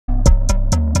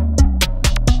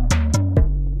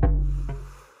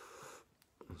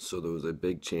So there was a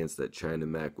big chance that China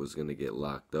Mac was going to get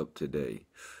locked up today.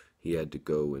 He had to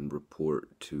go and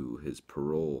report to his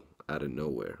parole out of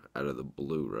nowhere, out of the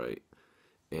blue, right?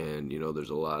 And, there's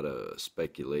a lot of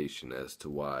speculation as to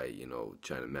why,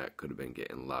 China Mac could have been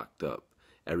getting locked up.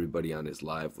 Everybody on his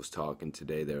live was talking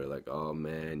today. They were like, oh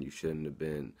man, you shouldn't have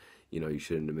been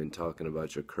talking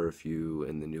about your curfew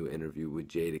and the new interview with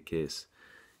Jadakiss.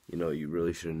 You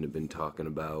really shouldn't have been talking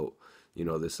about,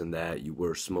 this and that. You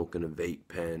were smoking a vape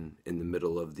pen in the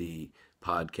middle of the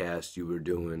podcast you were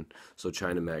doing. So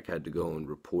China Mac had to go and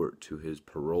report to his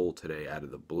parole today out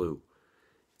of the blue.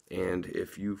 And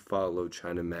if you follow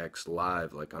China Mac's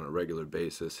live, like on a regular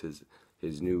basis,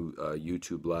 his new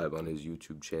YouTube live on his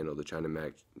YouTube channel, the China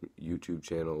Mac YouTube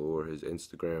channel, or his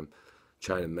Instagram,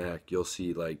 China Mac, you'll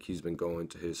see like he's been going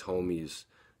to his homie's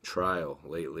trial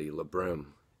lately, LeBrim.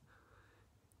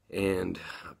 And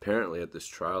apparently at this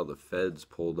trial, the feds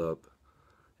pulled up,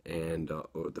 and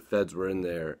or the feds were in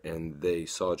there, and they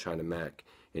saw China Mac.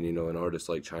 And an artist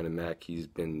like China Mac, he's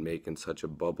been making such a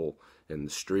bubble in the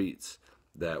streets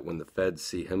that when the feds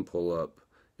see him pull up,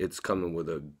 it's coming with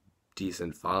a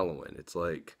decent following. It's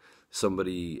like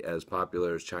somebody as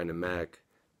popular as China Mac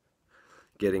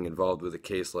getting involved with a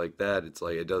case like that. It's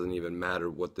like it doesn't even matter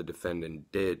what the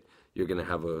defendant did. You're going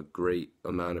to have a great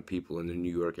amount of people in the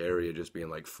New York area just being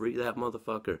like, free that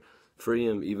motherfucker, free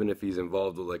him, even if he's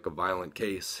involved with like a violent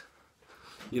case.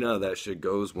 You know how that shit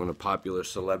goes when a popular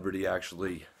celebrity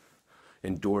actually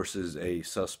endorses a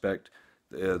suspect.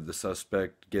 The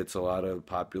suspect gets a lot of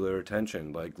popular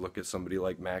attention. Like, look at somebody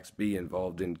like Max B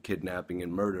involved in kidnapping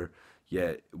and murder,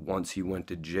 yet once he went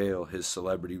to jail, his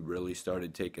celebrity really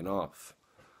started taking off.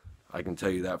 I can tell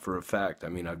you that for a fact. I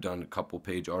mean, I've done a couple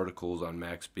page articles on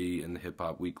Max B in the Hip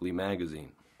Hop Weekly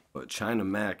magazine. But China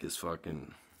Mac is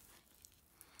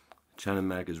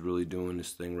really doing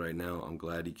this thing right now. I'm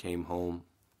glad he came home.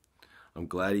 I'm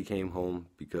glad he came home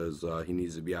because he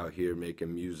needs to be out here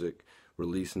making music,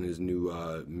 releasing his new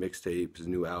mixtape, his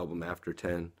new album, After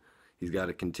 10. He's got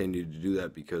to continue to do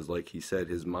that because, like he said,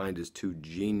 his mind is too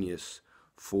genius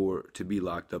to be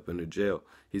locked up in a jail.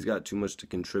 He's got too much to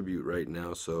contribute right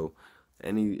now, so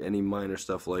any minor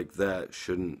stuff like that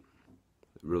shouldn't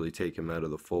really take him out of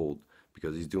the fold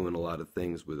because he's doing a lot of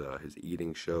things with his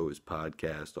eating show, his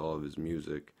podcast, all of his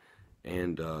music.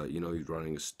 And, he's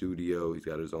running a studio. He's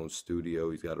got his own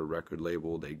studio. He's got a record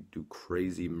label. They do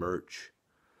crazy merch.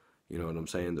 You know what I'm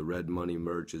saying? The Red Money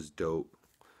merch is dope.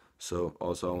 So,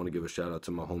 also, I want to give a shout out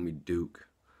to my homie Duke.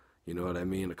 You know what I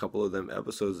mean? A couple of them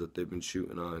episodes that they've been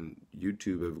shooting on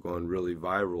YouTube have gone really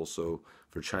viral. So,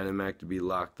 for China Mac to be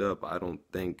locked up, I don't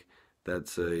think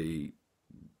that's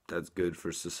good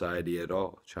for society at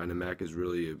all. China Mac is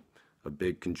really a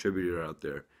big contributor out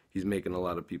there. He's making a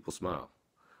lot of people smile.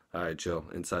 Alright, Joe,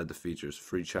 inside the features.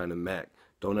 Free China Mac.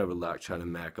 Don't ever lock China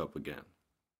Mac up again.